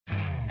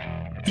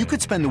You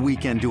could spend the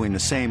weekend doing the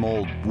same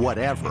old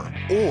whatever,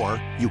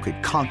 or you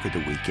could conquer the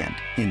weekend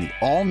in the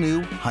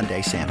all-new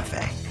Hyundai Santa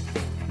Fe.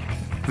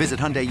 Visit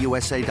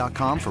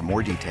HyundaiUSA.com for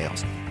more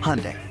details.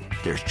 Hyundai,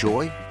 there's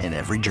joy in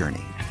every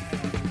journey.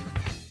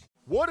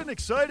 What an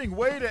exciting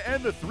way to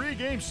end the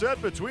three-game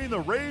set between the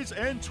Rays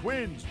and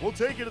Twins. We'll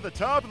take it to the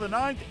top of the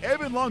ninth.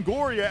 Evan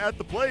Longoria at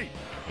the plate.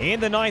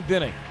 In the ninth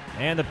inning.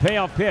 And the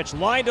payoff pitch.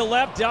 Line to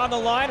left, down the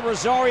line.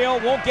 Rosario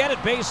won't get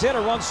it. Base hit, a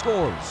run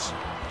scores.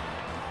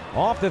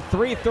 Off the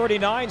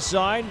 339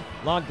 side,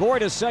 Longoria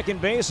to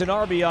second base, an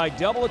RBI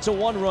double. It's a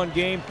one-run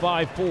game,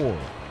 5-4.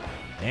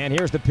 And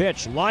here's the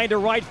pitch. Line to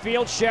right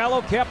field,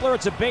 shallow. Kepler,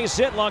 it's a base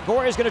hit.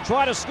 Longoria's going to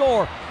try to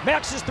score.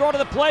 Max's throw to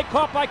the plate,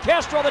 caught by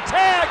Castro. The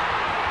tag,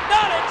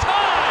 not in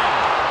time!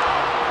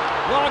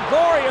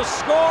 Longoria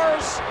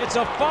scores. It's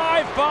a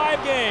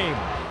 5-5 game.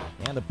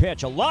 And the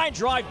pitch, a line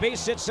drive,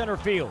 base hit center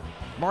field.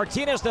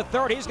 Martinez the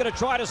third, he's going to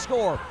try to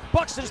score.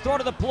 Buxton's throw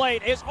to the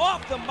plate is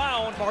off the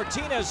mound.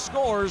 Martinez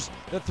scores.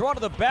 The throw to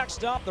the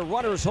backstop, the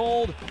runners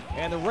hold,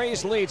 and the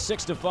Rays lead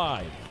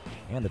 6-5.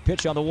 And the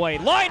pitch on the way,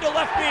 line to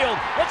left field.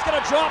 It's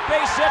going to drop,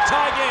 base hit,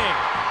 tie game.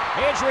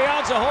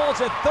 Adrianza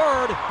holds at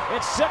third.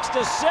 It's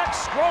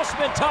 6-6.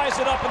 Grossman ties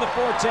it up in the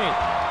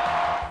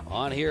 14th.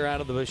 On here out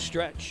of the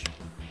stretch.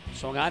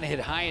 Swung on, hit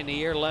high in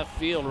the air, left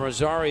field.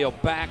 Rosario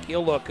back,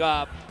 he'll look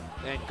up,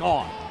 and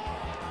gone.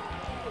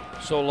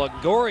 So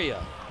Longoria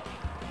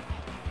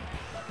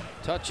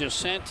touches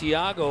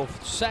Santiago.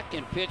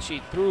 Second pitch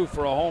he threw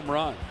for a home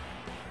run.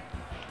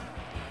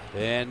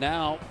 And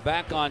now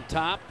back on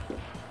top.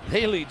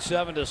 They lead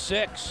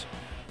 7-6.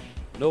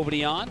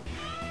 Nobody on.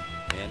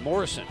 And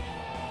Morrison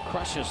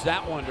crushes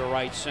that one to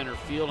right center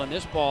field. And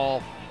this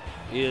ball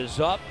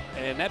is up,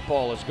 and that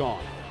ball is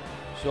gone.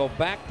 So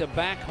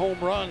back-to-back home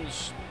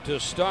runs to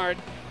start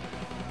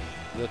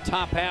the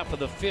top half of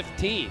the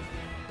 15th.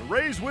 The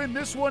Rays win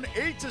this one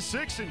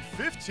 8-6 in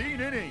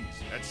 15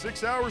 innings. At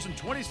 6 hours and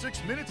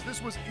 26 minutes,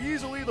 this was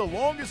easily the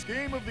longest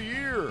game of the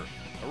year.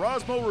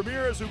 Erasmo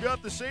Ramirez, who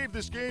got the save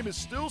this game, is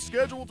still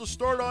scheduled to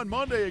start on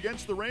Monday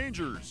against the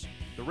Rangers.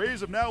 The Rays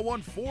have now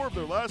won 4 of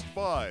their last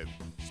 5.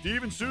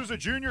 Steven Souza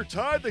Jr.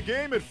 tied the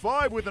game at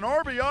 5 with an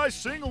RBI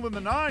single in the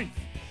 9th.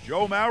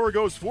 Joe Mauer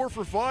goes 4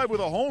 for 5 with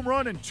a home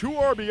run and 2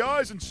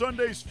 RBIs in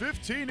Sunday's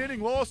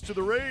 15-inning loss to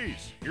the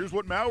Rays. Here's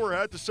what Mauer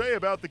had to say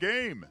about the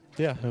game.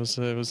 Yeah, it was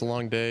a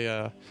long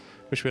day.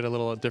 Wish we had a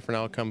little different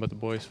outcome, but the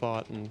boys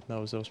fought, and that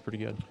was pretty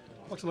good.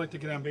 What's it like to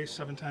get on base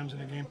 7 times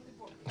in a game?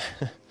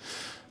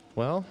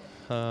 Well,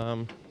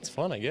 it's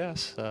fun, I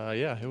guess.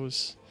 Yeah, it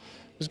was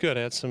good.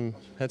 I had some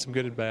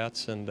good at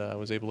bats, and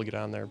was able to get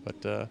on there.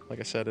 But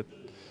like I said, it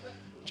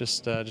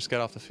just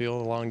got off the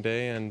field, a long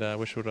day, and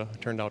wish it would have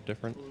turned out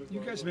different. You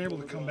guys have been able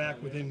to come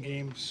back within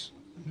games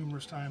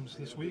numerous times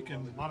this week,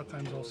 and a lot of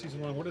times all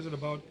season long. What is it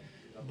about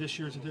this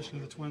year's edition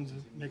of the Twins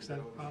that makes that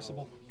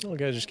possible? Well,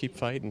 guys just keep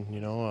fighting.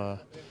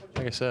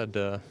 Like I said,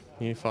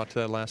 you fought to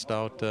that last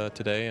out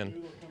today, and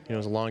it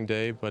was a long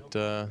day. But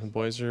the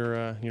boys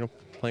are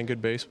playing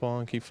good baseball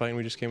and keep fighting.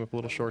 We just came up a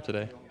little short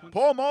today.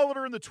 Paul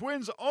Molitor and the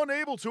Twins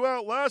unable to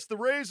outlast the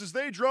Rays as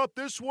they drop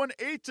this one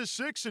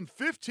 8-6 in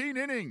 15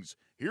 innings.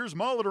 Here's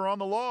Molitor on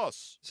the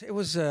loss. It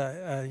was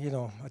a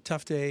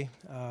tough day.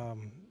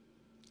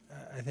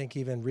 I think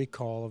even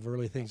recall of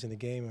early things in the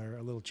game are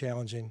a little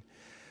challenging.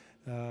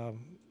 I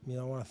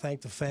want to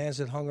thank the fans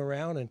that hung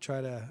around and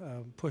try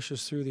to push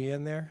us through the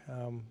end there.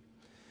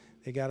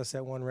 They got us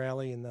that one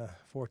rally in the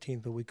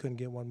 14th, but we couldn't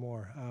get one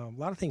more. A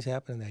lot of things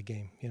happened in that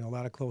game. A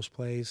lot of close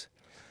plays.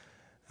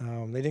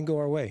 They didn't go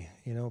our way.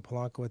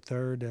 Polanco at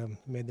third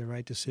made the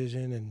right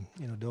decision,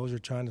 and Dozier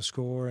trying to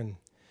score, and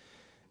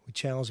we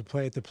challenged the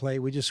play at the plate.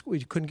 We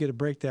couldn't get a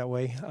break that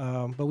way,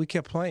 but we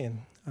kept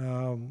playing.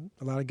 A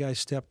lot of guys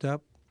stepped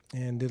up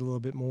and did a little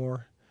bit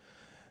more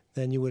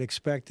than you would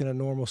expect in a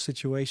normal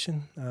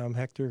situation.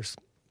 Hector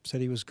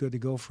said he was good to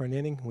go for an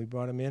inning. We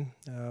brought him in.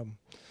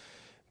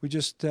 We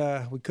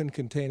couldn't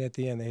contain at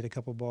the end. They hit a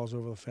couple balls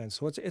over the fence.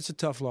 So it's a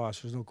tough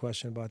loss. There's no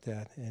question about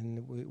that.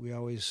 And we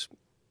always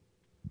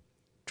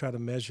try to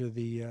measure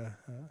the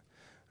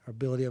our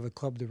ability of a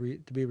club to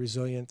be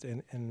resilient,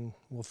 and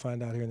we'll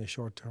find out here in the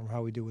short term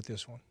how we do with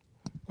this one.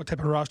 What type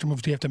of roster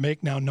moves do you have to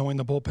make now, knowing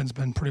the bullpen's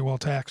been pretty well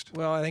taxed?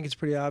 Well, I think it's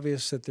pretty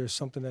obvious that there's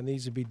something that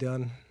needs to be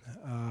done.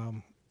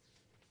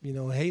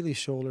 Haley's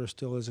shoulder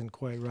still isn't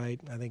quite right.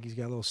 I think he's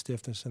got a little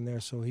stiffness in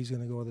there, so he's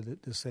going to go to the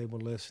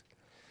disabled list.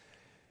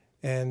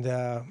 And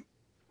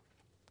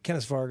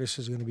Kenneth Vargas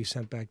is going to be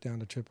sent back down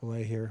to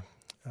AAA here.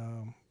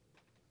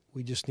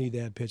 We just need to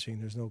add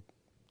pitching. There's no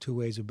two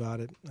ways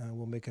about it.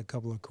 We'll make a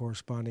couple of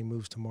corresponding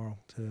moves tomorrow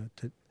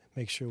to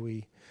make sure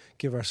we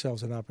give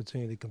ourselves an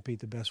opportunity to compete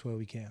the best way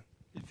we can.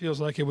 It feels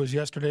like it was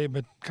yesterday,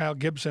 but Kyle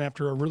Gibson,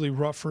 after a really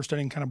rough first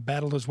inning, kind of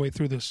battled his way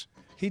through this.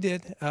 He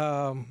did.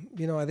 I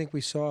think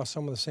we saw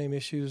some of the same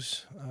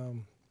issues.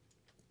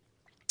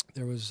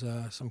 There was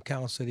some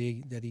counts that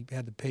he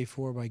had to pay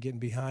for by getting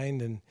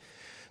behind,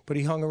 but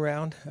he hung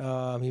around.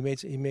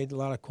 He made a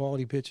lot of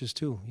quality pitches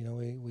too.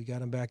 We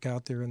got him back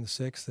out there in the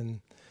 6th,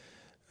 and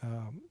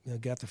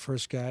got the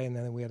first guy, and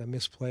then we had a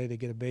misplay to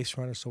get a base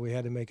runner, so we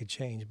had to make a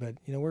change. But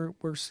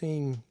we're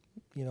seeing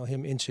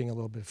him inching a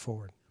little bit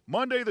forward.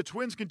 Monday, the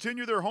Twins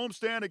continue their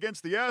homestand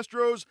against the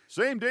Astros.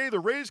 Same day, the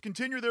Rays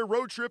continue their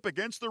road trip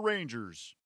against the Rangers.